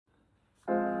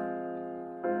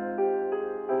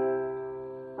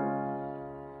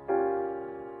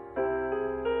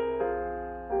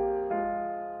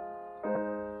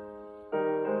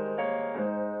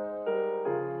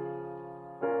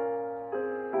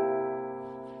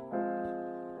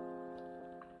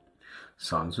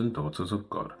Sons and daughters of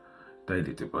God,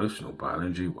 Daily Devotional by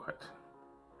Alan G. White.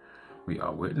 We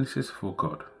are witnesses for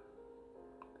God.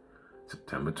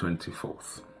 September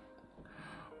 24th.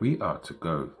 We are to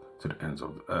go to the ends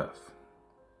of the earth.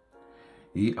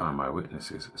 Ye are my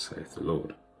witnesses, saith the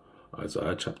Lord.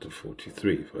 Isaiah chapter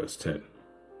 43, verse 10.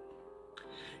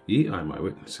 Ye are my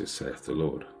witnesses, saith the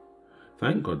Lord.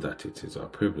 Thank God that it is our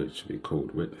privilege to be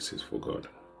called witnesses for God.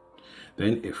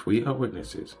 Then if we are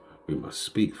witnesses, we must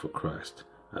speak for Christ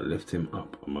and lift him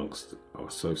up amongst our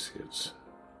associates.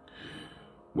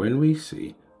 When we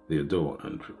see the ardour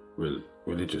and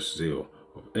religious zeal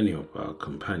of any of our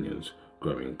companions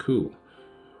growing cool,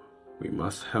 we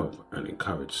must help and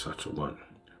encourage such a one,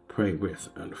 pray with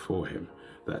and for him,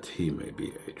 that he may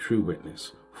be a true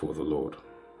witness for the Lord.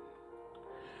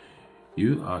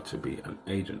 You are to be an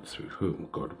agent through whom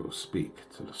God will speak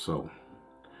to the soul.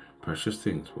 Precious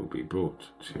things will be brought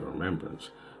to your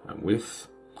remembrance, and with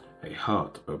a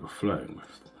heart overflowing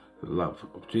with the love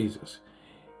of Jesus,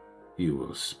 you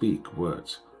will speak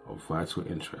words of vital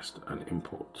interest and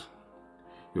import.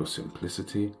 Your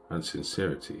simplicity and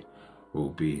sincerity will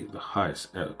be the highest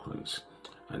eloquence,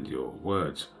 and your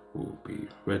words will be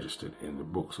registered in the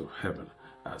books of heaven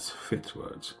as fit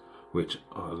words, which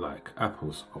are like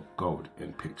apples of gold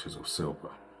in pictures of silver.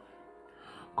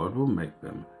 God will make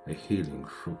them a healing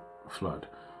flood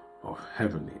of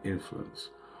heavenly influence,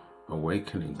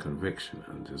 awakening conviction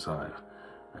and desire,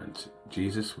 and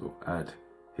Jesus will add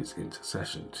his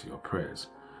intercession to your prayers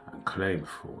and claim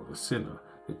for the sinner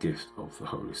the gift of the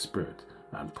Holy Spirit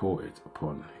and pour it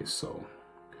upon his soul.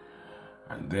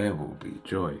 And there will be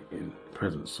joy in the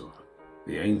presence of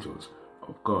the angels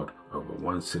of God over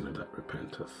one sinner that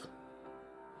repenteth.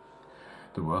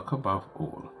 The work above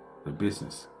all, the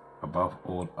business above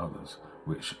all others,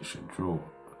 which should draw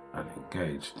and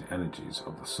engage the energies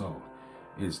of the soul,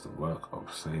 is the work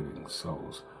of saving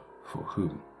souls for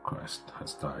whom Christ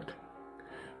has died.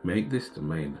 Make this the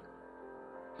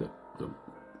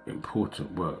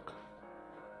important work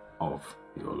of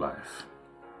your life.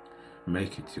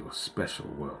 Make it your special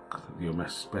work, your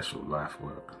most special life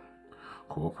work.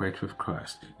 Cooperate with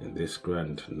Christ in this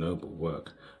grand, noble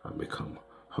work and become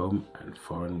home and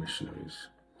foreign missionaries.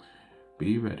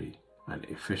 Be ready and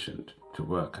efficient to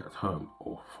work at home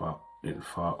or in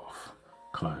far-off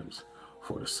climes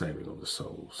for the saving of the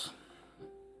souls.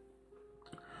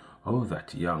 Oh,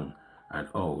 that young and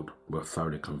old were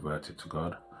thoroughly converted to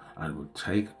God and would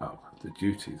take up the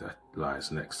duty that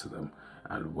lies next to them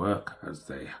and work as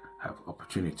they have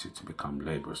opportunity to become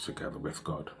laborers together with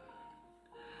God.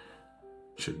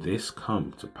 Should this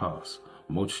come to pass,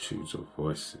 multitudes of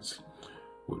voices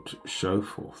would show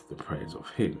forth the praise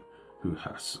of him who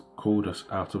has called us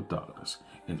out of darkness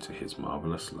into his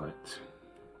marvelous light.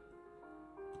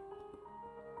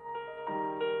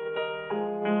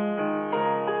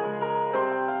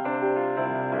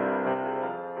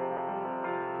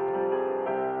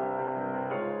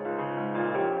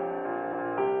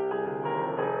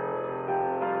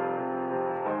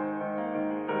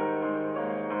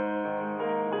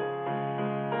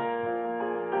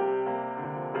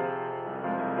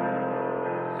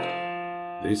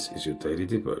 This is your daily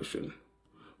devotion.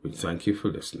 We thank you for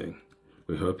listening.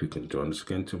 We hope you can join us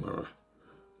again tomorrow.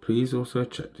 Please also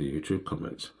check the YouTube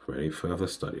comments for any further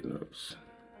study notes.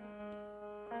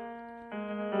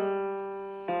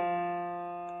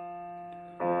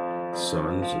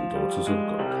 Sons and daughters of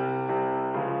God.